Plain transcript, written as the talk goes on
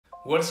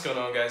What's going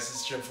on, guys?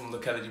 It's Jim from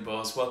Locality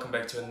Boas. Welcome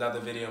back to another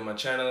video on my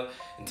channel.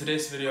 In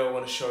today's video I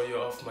want to show you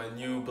off my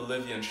new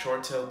Bolivian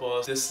short-tailed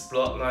boas. This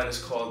bloodline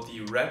is called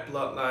the red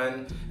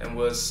bloodline and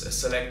was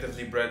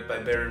selectively bred by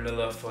Barry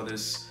Miller for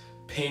this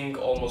pink,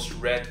 almost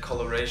red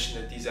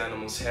coloration that these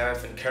animals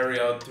have and carry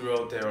out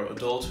throughout their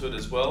adulthood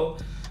as well,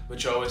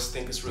 which I always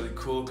think is really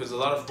cool because a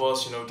lot of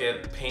boas,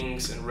 get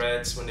pinks and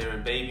reds when they're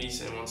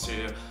babies, and once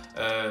they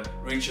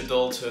reach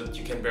adulthood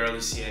you can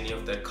barely see any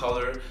of that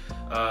color.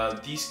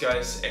 These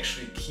guys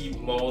actually keep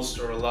most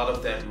or a lot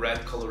of that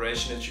red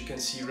coloration that you can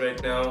see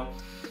right now,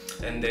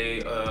 and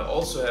they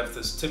also have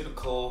this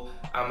typical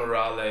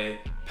amarali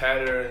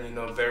pattern,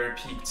 very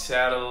peaked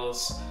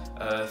saddles,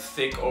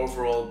 thick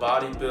overall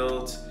body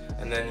build,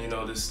 and then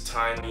this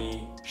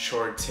tiny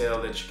short tail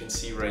that you can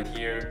see right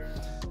here.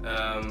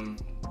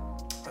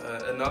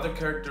 Another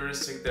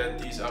characteristic that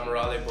these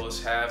amarali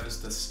boas have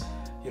is this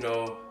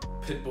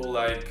pit bull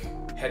like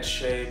head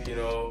shape,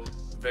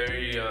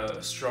 very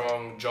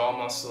strong jaw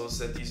muscles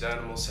that these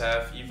animals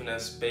have even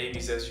as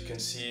babies. As you can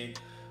see,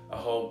 I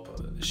hope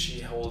she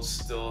holds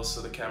still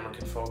so the camera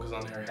can focus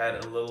on her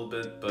head a little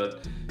bit,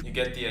 but you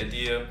get the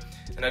idea.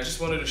 And I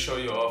just wanted to show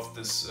you off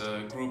this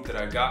group that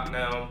I got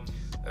now.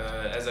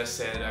 As I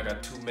said, I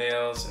got two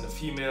males and a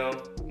female,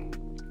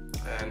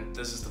 and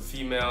this is the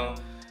female.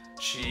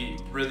 She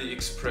really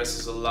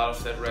expresses a lot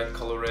of that red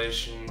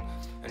coloration,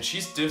 and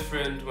she's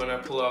different. When I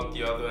pull out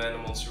the other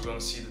animals, you're going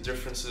to see the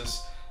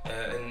differences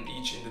in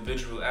each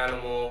individual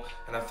animal,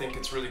 and I think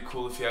it's really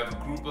cool if you have a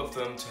group of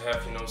them to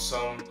have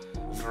some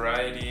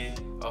variety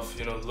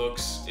of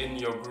looks in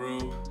your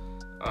group.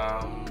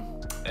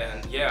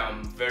 And yeah,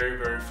 I'm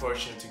very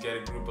fortunate to get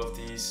a group of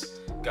these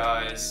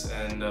guys,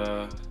 and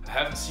I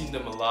haven't seen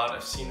them a lot.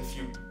 I've seen a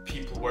few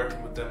people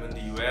working with them in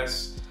the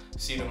US,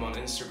 see them on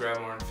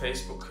Instagram or on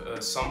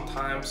Facebook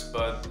sometimes,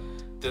 but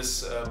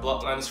this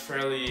bloodline is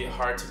fairly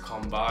hard to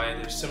come by.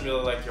 They're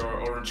similar like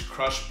your Orange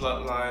Crush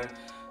bloodline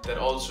that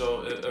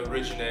also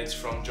originates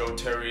from Joe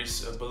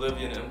Terry's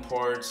Bolivian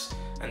imports,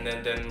 and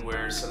then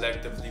were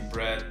selectively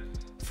bred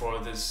for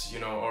this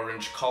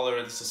orange color.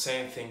 It's the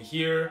same thing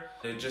here.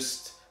 They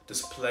just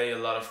display a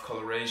lot of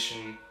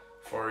coloration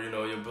for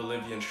your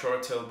Bolivian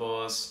short-tailed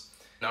boas.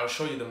 Now I'll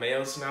show you the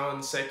males now in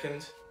a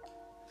second.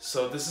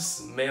 So this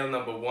is male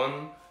number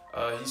one.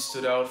 He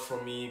stood out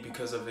for me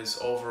because of his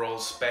overall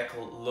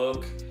speckled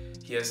look.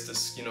 He has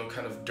this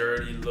kind of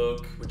dirty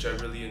look, which I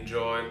really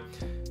enjoy,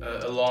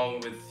 along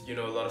with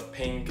a lot of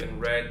pink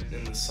and red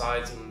in the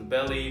sides and in the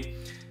belly.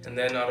 And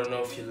then I don't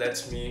know if he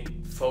lets me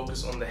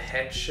focus on the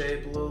head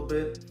shape a little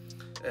bit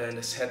and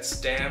his head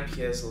stamp.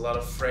 He has a lot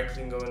of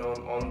freckling going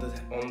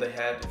on the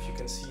head, if you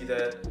can see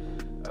that.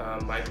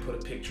 Might put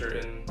a picture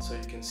in so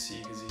you can see,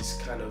 because he's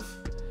kind of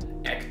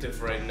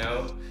active right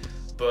now.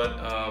 But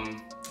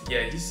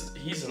yeah,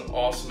 he's an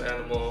awesome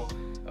animal.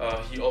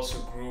 He also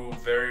grew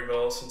very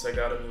well since I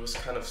got him. He was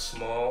kind of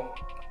small,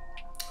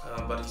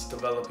 but he's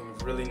developing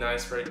really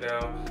nice right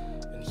now.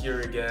 And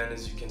here again,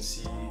 as you can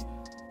see,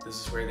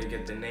 this is where they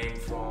get the name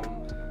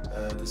from.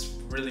 This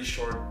really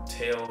short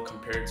tail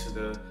compared to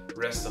the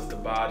rest of the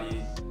body,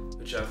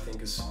 which I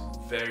think is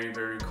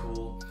very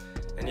cool.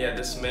 And yeah,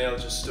 this male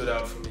just stood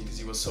out for me because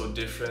he was so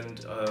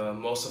different.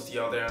 Most of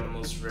the other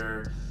animals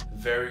were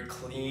very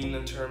clean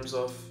in terms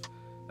of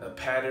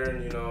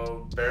pattern,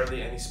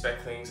 barely any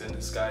specklings, and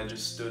this guy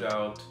just stood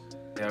out.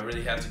 Yeah, I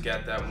really had to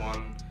get that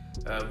one.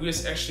 He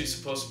was actually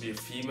supposed to be a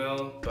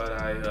female, but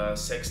I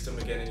sexed him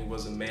again and he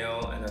was a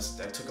male, and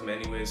I took him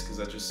anyways because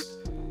I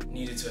just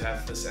needed to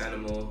have this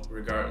animal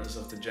regardless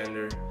of the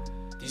gender.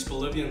 These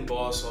Bolivian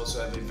boas also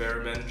have a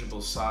very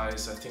manageable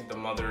size. I think the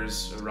mother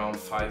is around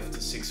 5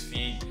 to 6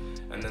 feet,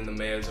 and then the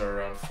males are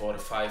around 4 to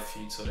 5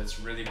 feet, so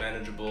that's really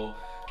manageable.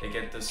 They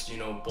get this,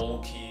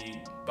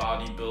 bulky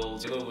body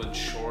build, a little bit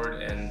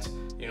short and,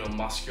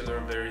 muscular,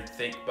 very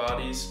thick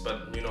bodies,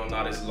 but,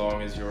 not as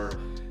long as your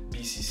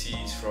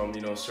BCCs from,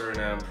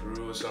 Suriname,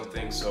 Peru or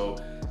something. So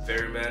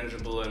very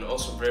manageable and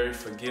also very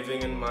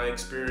forgiving in my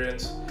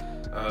experience.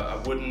 I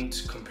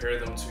wouldn't compare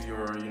them to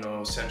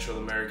your, Central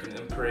American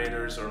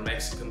imperators or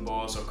Mexican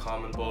boas or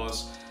common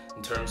boas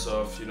in terms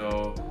of,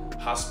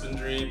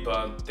 husbandry,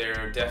 but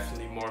they're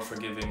definitely more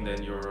forgiving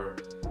than your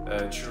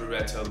true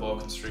red-tailed boa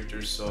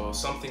constrictors, so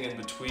something in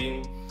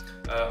between.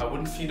 I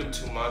wouldn't feed them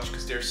too much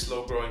because they're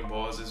slow-growing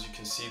boas. As you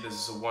can see, this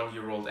is a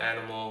 1-year-old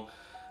animal.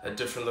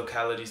 Different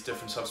localities,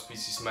 different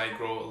subspecies might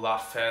grow a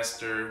lot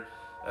faster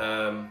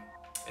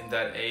in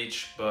that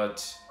age,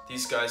 but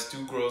these guys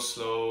do grow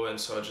slow, and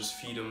so I just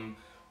feed them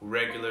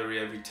regularly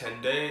every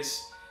 10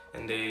 days,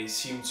 and they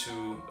seem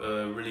to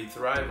really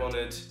thrive on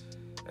it.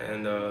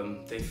 And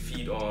they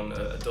feed on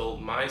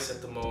adult mice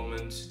at the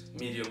moment,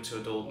 medium to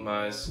adult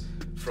mice,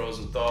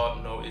 frozen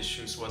thawed, no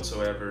issues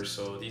whatsoever.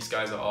 So these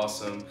guys are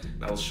awesome,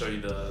 and I'll show you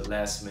the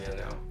last male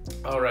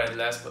now. Alright,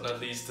 last but not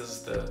least, this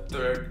is the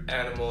third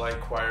animal I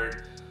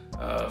acquired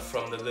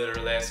from the litter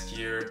last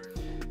year.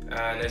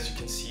 And as you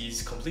can see,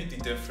 it's completely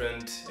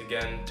different.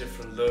 Again,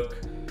 different look,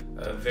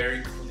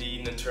 very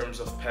clean in terms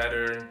of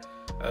pattern,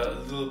 a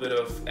little bit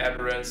of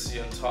aberrancy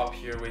on top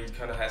here where he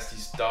kind of has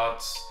these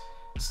dots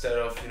instead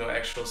of, you know,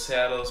 actual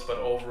saddles, but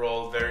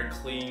overall very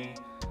clean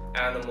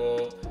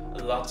animal.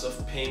 Lots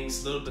of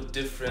pinks, a little bit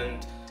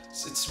different.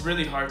 It's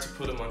really hard to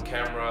put them on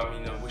camera. I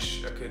mean, I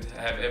wish I could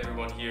have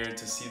everyone here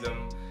to see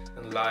them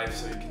in live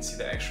so you can see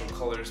the actual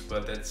colors,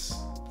 but that's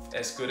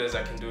as good as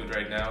I can do it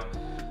right now.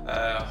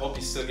 I hope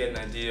you still get an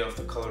idea of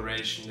the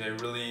coloration. They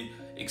really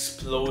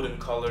explode in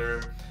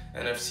color,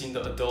 and I've seen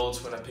the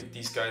adults when I pick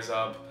these guys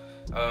up.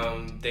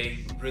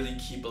 They really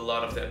keep a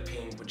lot of that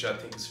pink, which I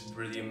think is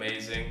really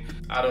amazing.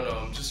 I don't know,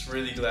 I'm just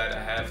really glad I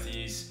have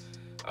these.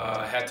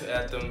 I had to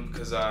add them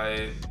because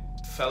I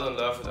fell in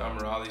love with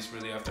amaralis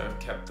really after I've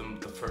kept them,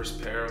 the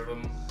first pair of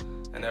them,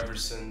 and ever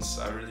since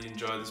I really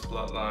enjoy this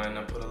bloodline.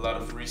 I put a lot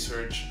of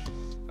research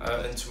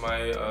into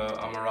my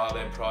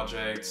amarali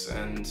projects,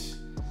 and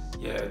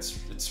yeah,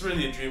 it's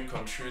really a dream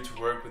come true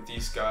to work with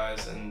these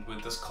guys and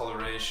with this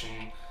coloration.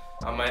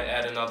 I might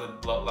add another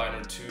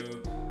bloodline or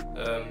two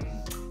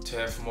to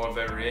have more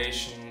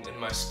variation in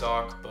my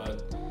stock,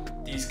 but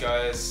these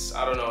guys,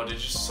 I don't know, they're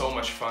just so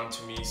much fun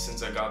to me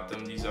since I got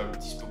them. These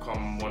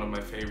become one of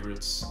my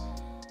favorites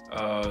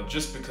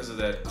just because of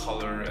that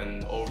color,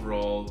 and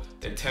overall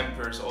their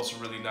temper is also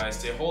really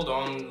nice. They hold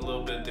on a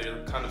little bit,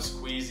 they're kind of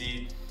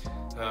squeezy,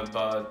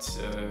 but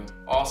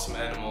awesome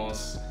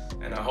animals,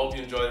 and I hope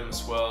you enjoy them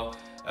as well.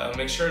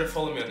 Make sure to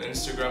follow me on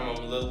Instagram.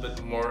 I'm a little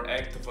bit more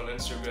active on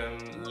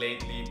Instagram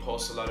lately,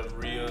 post a lot of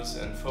reels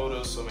and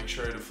photos, so make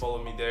sure to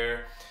follow me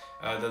there.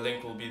 The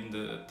link will be in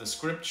the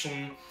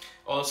description.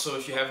 Also,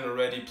 if you haven't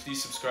already,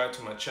 please subscribe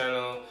to my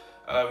channel.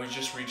 We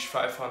just reached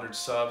 500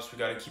 subs, we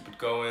gotta keep it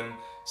going,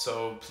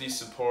 so please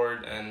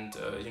support and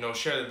you know,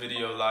 share the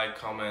video, like,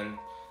 comment,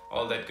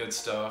 all that good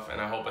stuff,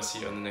 and I hope I see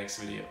you on the next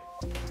video.